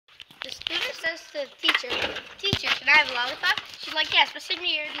says to the teacher, "Teacher, can I have a lollipop?" She's like, "Yes, but sing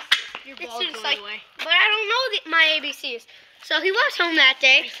me your ABCs." Your The ball's student's going like, away. "But I don't know my ABCs." So he walks home that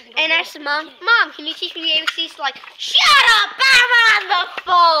day and asks his mom, "Mom, can you teach me the ABCs?" She's like, "Shut up! I'm on the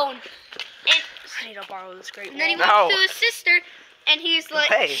phone." And I need to borrow this great then he wall. walks to his sister, and he's like,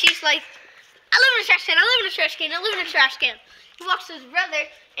 Hey. she's like, "I live in a trash can. I live in a trash can. I live in a trash can." He walks to his brother,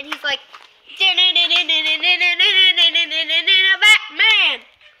 and he's like, "Batman."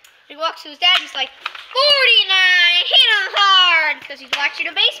 He walks to his dad, he's like, 49, hit him hard, because he's watching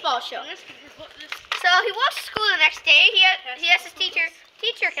a baseball show. So he walks to school the next day. He asks his teacher,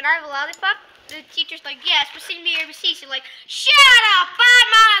 "Teacher, can I have a lollipop?" The teacher's like, "Yes, but sing me your ABCs." She's like, "Shut up,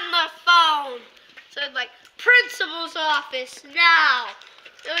 I'm on the phone." So it's like, "Principal's office now."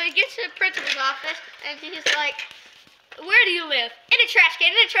 So he gets to the principal's office, and he's like, "Where do you live?" "In a trash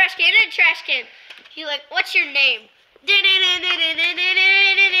can, in a trash can, in a trash can." He's like, "What's your name?"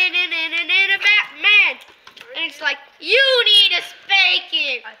 "Batman." And it's like, "You need a